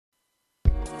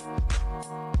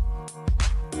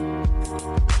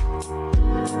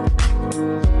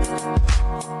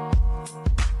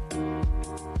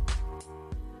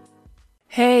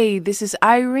Hey, this is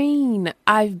Irene.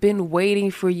 I've been waiting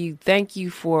for you. Thank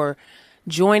you for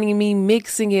joining me,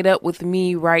 mixing it up with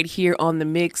me right here on the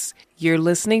mix. You're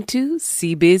listening to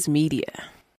CBiz Media.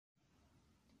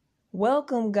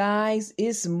 Welcome, guys.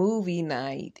 It's movie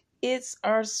night. It's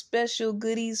our special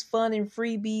goodies, fun, and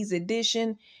freebies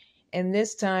edition. And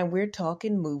this time we're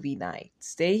talking movie night.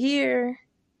 Stay here.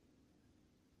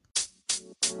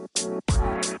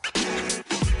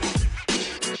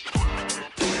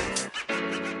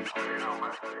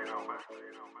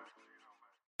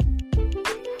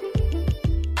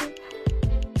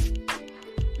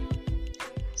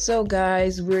 So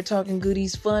guys, we're talking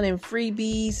goodies, fun, and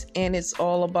freebies, and it's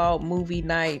all about movie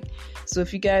night. So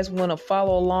if you guys want to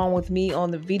follow along with me on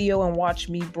the video and watch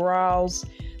me browse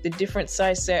the different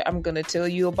sites that I'm going to tell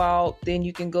you about, then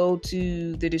you can go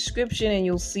to the description and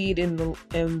you'll see it in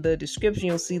the description.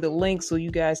 You'll see the link so you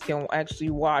guys can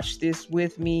actually watch this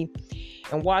with me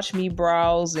and watch me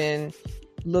browse and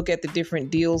look at the different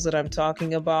deals that I'm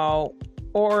talking about.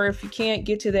 Or if you can't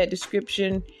get to that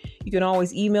description, you can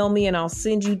always email me and I'll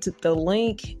send you to the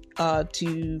link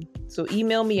so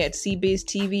email me at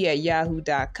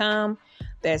cbiztv@yahoo.com.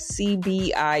 That's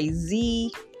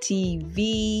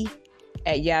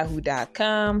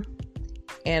cbiztv@yahoo.com,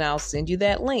 and I'll send you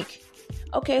that link.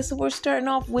 Okay, so we're starting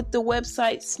off with the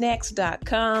website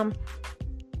snacks.com,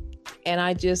 and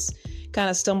I just kind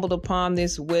of stumbled upon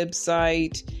this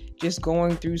website just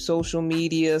going through social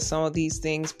media. Some of these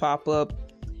things pop up,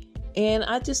 and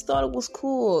I just thought it was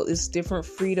cool. It's different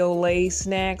Frito-Lay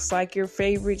snacks, like your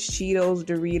favorites: Cheetos,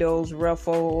 Doritos,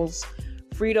 Ruffles,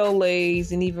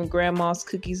 Frito-Lays, and even Grandma's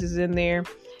Cookies is in there.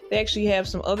 They actually have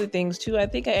some other things too. I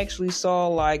think I actually saw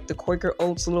like the Quaker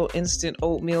Oats little instant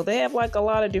oatmeal. They have like a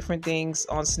lot of different things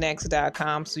on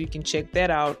snacks.com, so you can check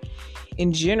that out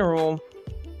in general.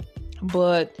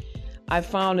 But I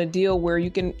found a deal where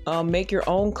you can make your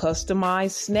own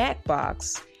customized snack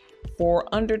box for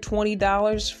under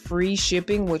 $20, free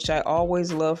shipping, which I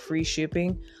always love free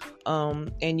shipping.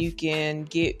 And you can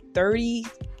get 30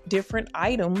 different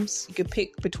items. You can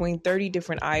pick between 30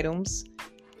 different items,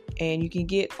 and you can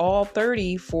get all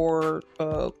 30 for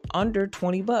under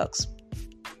 $20.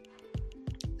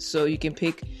 So you can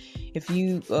pick, if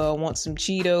you want some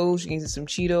Cheetos, you can get some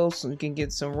Cheetos, so you can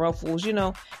get some Ruffles. You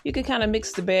can kind of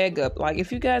mix the bag up. Like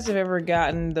if you guys have ever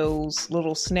gotten those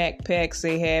little snack packs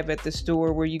they have at the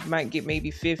store where you might get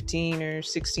maybe 15 or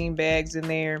 16 bags in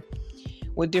there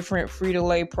with different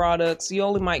Frito-Lay products, you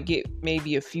only might get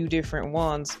maybe a few different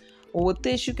ones. Well, with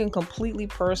this, you can completely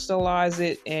personalize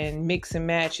it and mix and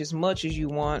match as much as you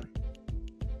want.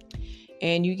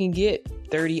 And you can get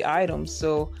 30 items.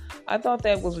 So I thought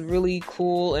that was really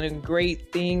cool and a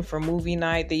great thing for movie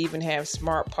night. They even have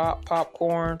smart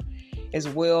popcorn as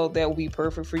well. That will be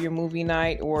perfect for your movie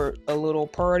night or a little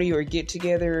party or get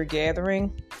together or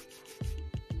gathering.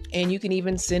 And you can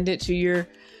even send it to your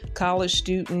college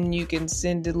student. You can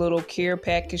send a little care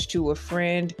package to a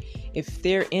friend. If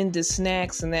they're into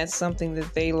snacks and that's something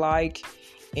that they like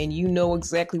and you know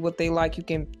exactly what they like, you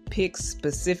can pick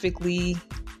specifically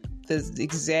the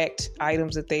exact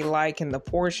items that they like and the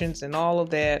portions and all of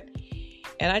that.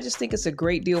 And I just think it's a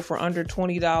great deal for under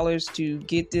 $20 to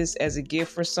get this as a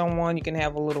gift for someone. You can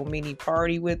have a little mini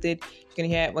party with it. You can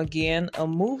have, again, a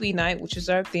movie night, which is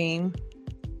our theme.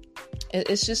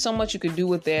 It's just so much you can do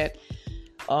with that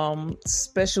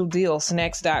special deal,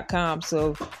 snacks.com.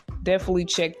 So definitely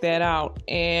check that out.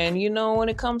 And when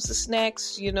it comes to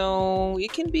snacks,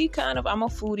 it can be kind of, I'm a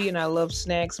foodie and I love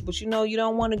snacks, but you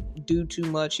don't want to do too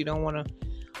much. You don't want to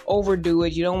overdo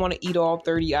it. You don't want to eat all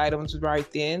 30 items right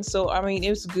then. So I mean,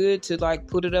 it's good to like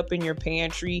put it up in your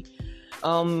pantry.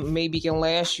 Maybe it can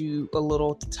last you a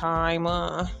little time.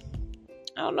 I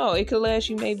don't know, it could last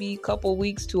you maybe a couple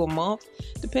weeks to a month,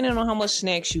 depending on how much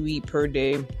snacks you eat per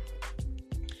day.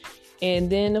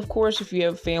 And then, of course, if you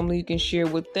have family, you can share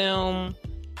with them.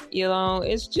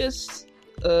 It's just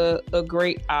a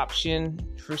great option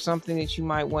for something that you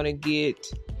might want to get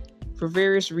for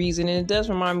various reasons. And it does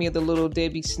remind me of the Little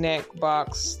Debbie snack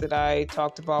box that I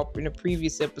talked about in a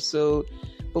previous episode.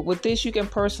 But with this, you can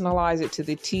personalize it to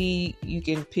the T. You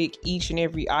can pick each and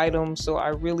every item. So I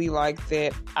really like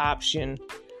that option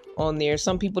on there.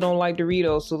 Some people don't like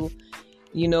Doritos, so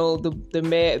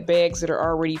the bags that are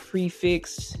already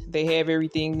prefixed, they have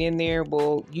everything in there.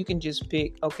 Well, you can just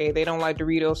pick, okay, they don't like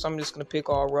Doritos, so I'm just going to pick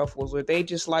all Ruffles. Or they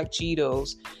just like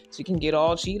Cheetos, so you can get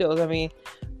all Cheetos. I mean,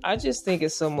 I just think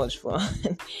it's so much fun.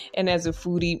 And as a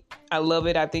foodie, I love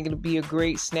it. I think it'll be a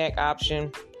great snack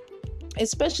option,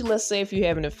 especially, let's say, if you're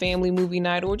having a family movie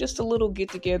night or just a little get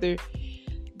together.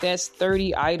 That's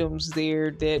 30 items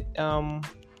there that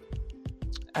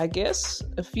I guess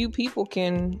a few people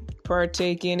can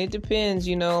partake in. It depends,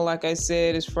 like I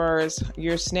said, as far as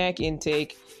your snack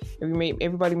intake.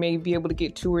 Everybody may be able to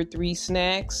get 2 or 3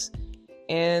 snacks,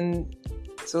 and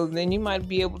so then you might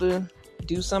be able to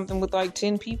do something with like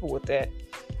 10 people with that.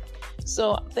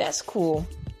 So that's cool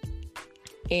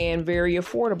and very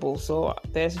affordable. So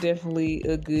that's definitely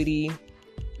a goodie.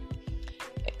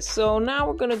 So now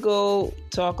we're going to go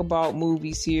talk about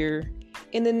movies here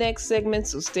in the next segment.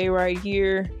 So stay right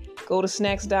here. Go to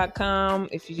snacks.com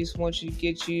if you just want you to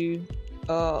get you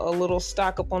a little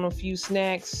stock up on a few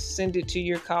snacks. Send it to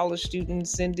your college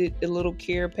students. Send it a little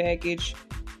care package.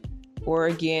 Or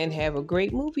again, have a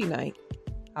great movie night.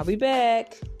 I'll be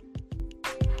back.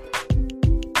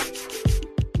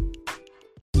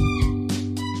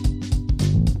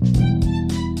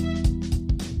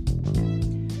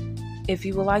 If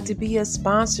you would like to be a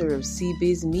sponsor of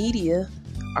CBiz Media,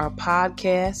 our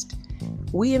podcast,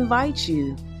 we invite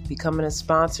you. Becoming a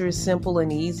sponsor is simple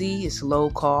and easy. It's low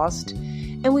cost.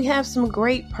 And we have some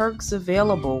great perks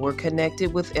available. We're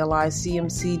connected with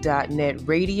licmc.net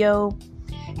radio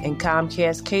and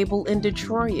Comcast Cable in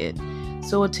Detroit.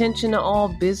 So attention to all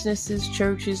businesses,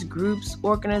 churches, groups,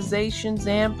 organizations,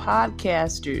 and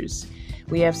podcasters.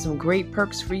 We have some great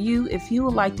perks for you if you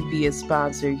would like to be a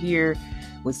sponsor here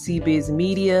with CBiz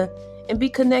Media and be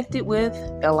connected with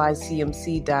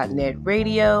licmc.net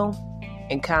radio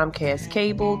and Comcast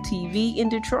Cable TV in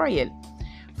Detroit.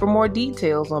 For more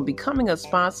details on becoming a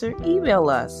sponsor, email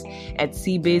us at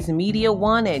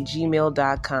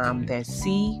cbizmedia1@gmail.com. That's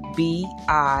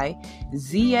CBIZ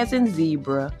as in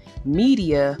zebra,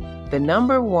 media, the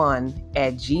number 1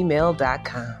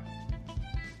 @gmail.com.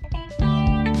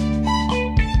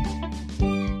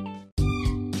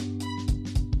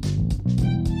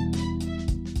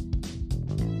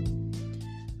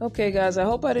 Okay, guys, I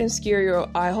hope I didn't scare you.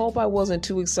 I hope I wasn't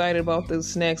too excited about the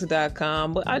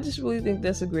snacks.com, but I just really think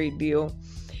that's a great deal.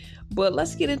 But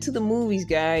let's get into the movies,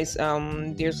 guys.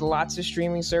 There's lots of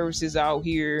streaming services out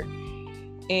here.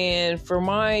 And for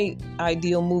my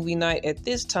ideal movie night at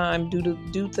this time, due to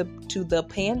the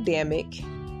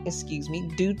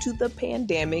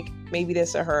pandemic, maybe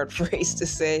that's a hard phrase to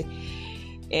say.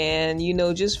 And,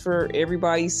 just for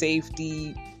everybody's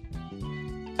safety,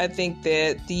 I think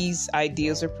that these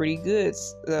ideas are pretty good.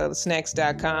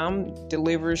 Snacks.com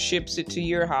ships it to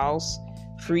your house,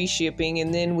 free shipping.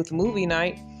 And then with movie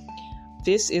night,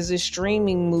 this is a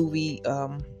streaming movie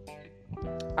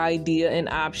idea and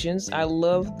options. I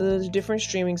love the different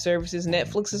streaming services.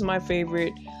 Netflix is my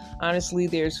favorite. Honestly,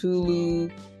 there's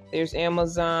Hulu, there's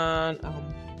Amazon,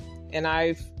 and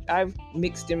I've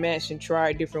mixed and matched and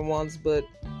tried different ones, but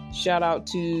shout out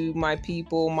to my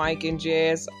people, Mike and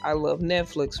Jazz. I love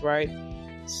Netflix, right?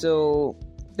 So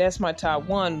that's my top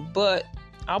one, but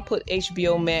I'll put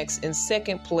HBO Max in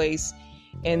second place.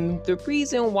 And the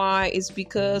reason why is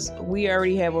because we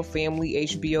already have a family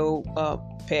HBO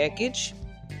package,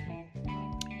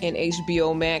 and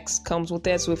HBO Max comes with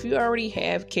that. So if you already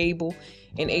have cable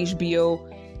and HBO,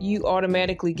 you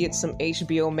automatically get some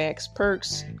HBO Max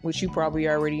perks, which you probably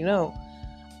already know.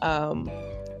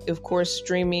 Of course,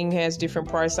 streaming has different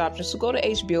price options, so go to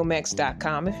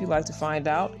hbomax.com if you'd like to find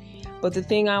out. But the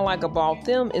thing I like about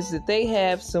them is that they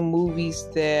have some movies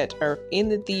that are in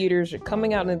the theaters or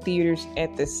coming out in the theaters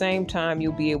at the same time.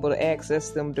 You'll be able to access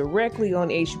them directly on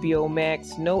HBO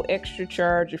Max, no extra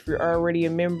charge. If you're already a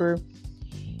member,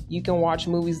 you can watch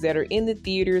movies that are in the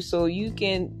theaters, so you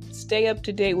can stay up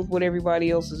to date with what everybody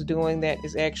else is doing that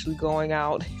is actually going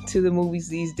out to the movies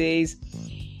these days,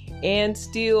 and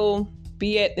still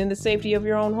be in the safety of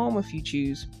your own home if you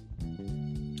choose.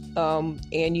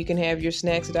 And you can have your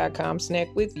snacks.com snack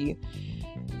with you.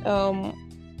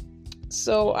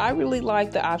 So I really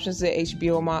like the options that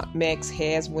HBO Max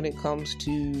has when it comes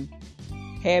to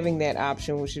having that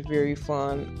option, which is very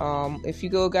fun. If you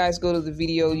go to the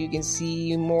video, you can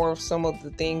see more of some of the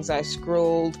things I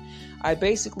scrolled. I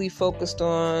basically focused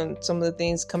on some of the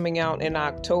things coming out in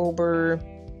October.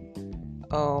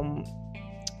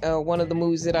 One of the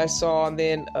movies that I saw, and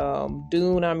then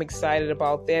Dune, I'm excited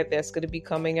about that. That's going to be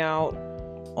coming out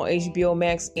on HBO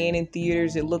Max and in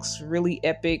theaters. It looks really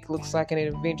epic. Looks like an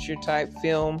adventure type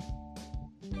film.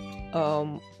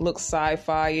 Looks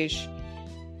sci-fi-ish.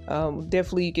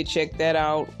 Definitely you could check that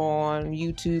out on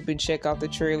YouTube and check out the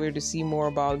trailer to see more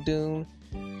about Dune.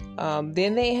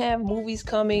 Then they have movies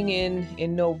coming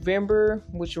in November,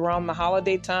 which around the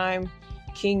holiday time.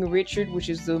 King Richard, which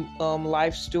is the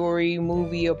life story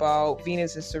movie about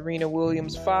Venus and Serena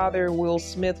Williams' father. Will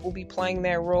Smith will be playing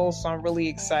that role, so I'm really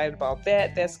excited about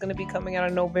that. That's going to be coming out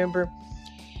in November,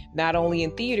 not only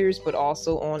in theaters, but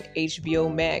also on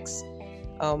HBO Max.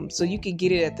 So you can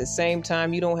get it at the same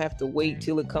time. You don't have to wait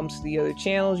till it comes to the other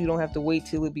channels. You don't have to wait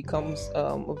till it becomes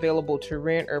available to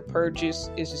rent or purchase.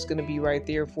 It's just going to be right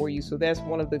there for you. So that's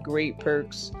one of the great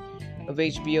perks of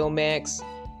HBO Max.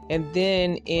 And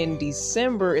then in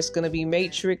December, it's going to be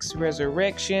Matrix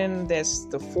Resurrection. That's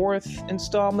the 4th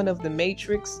installment of The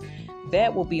Matrix.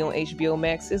 That will be on HBO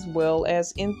Max as well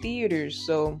as in theaters.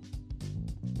 So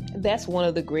that's one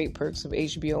of the great perks of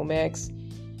HBO Max.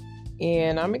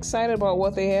 And I'm excited about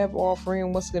what they have offering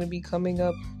and what's going to be coming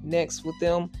up next with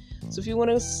them. So if you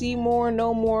want to see more,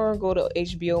 know more, go to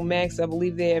HBO Max. I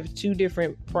believe they have 2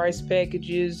 different price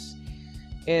packages.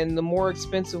 And the more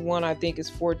expensive one, I think, is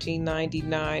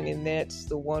 $14.99. And that's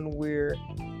the one where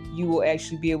you will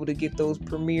actually be able to get those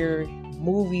premiere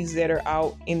movies that are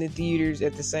out in the theaters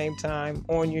at the same time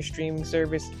on your streaming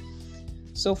service.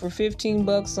 So for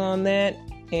 $15 on that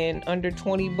and under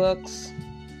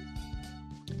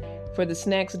 $20 for the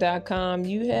snacks.com,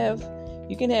 you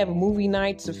can have movie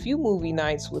nights, a few movie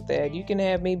nights with that. You can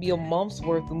have maybe a month's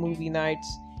worth of movie nights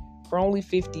for only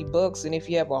 $50. And if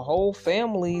you have a whole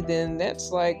family, then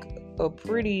that's like a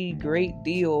pretty great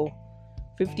deal.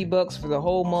 $50 for the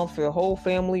whole month for the whole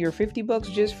family, or $50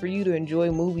 just for you to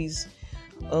enjoy movies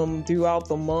throughout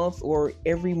the month or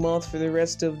every month for the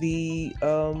rest of the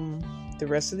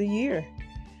year.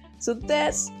 So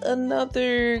that's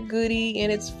another goodie,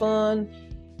 and it's fun.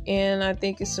 And I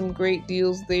think it's some great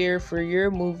deals there for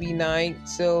your movie night.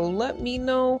 So let me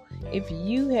know if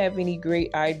you have any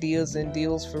great ideas and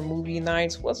deals for movie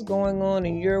nights. What's going on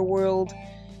in your world?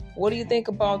 What do you think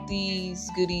about these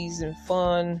goodies and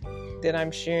fun that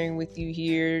I'm sharing with you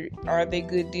here? Are they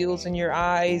good deals in your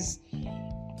eyes?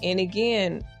 And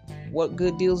again, what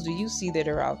good deals do you see that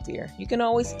are out there? You can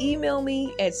always email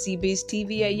me at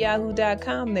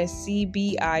cbiztv@yahoo.com. That's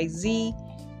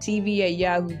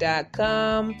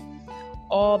cbiztv@yahoo.com.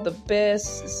 All the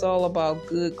best. It's all about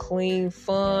good, clean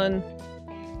fun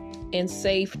and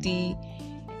safety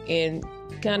and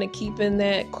kind of keeping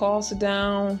that cost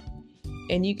down.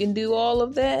 And you can do all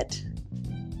of that.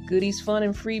 Goodies, fun,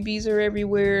 and freebies are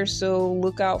everywhere, so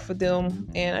look out for them.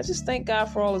 And I just thank God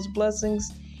for all his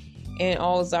blessings and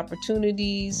all his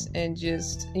opportunities. And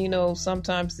just,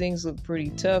 sometimes things look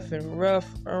pretty tough and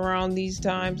rough around these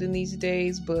times and these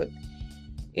days, but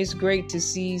it's great to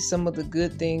see some of the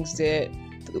good things that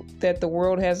the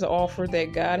world has to offer,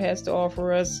 that God has to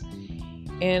offer us.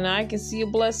 And I can see a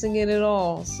blessing in it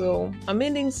all. So I'm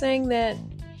ending saying that.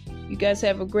 You guys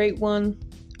have a great one.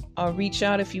 I'll reach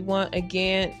out if you want.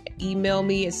 Again, email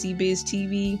me at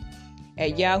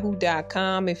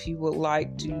cbiztv@yahoo.com if you would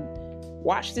like to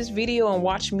watch this video and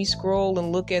watch me scroll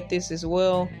and look at this as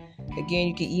well. Again,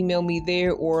 you can email me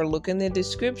there or look in the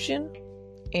description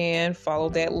and follow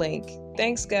that link.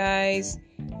 Thanks, guys.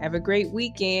 Have a great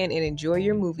weekend and enjoy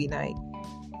your movie night.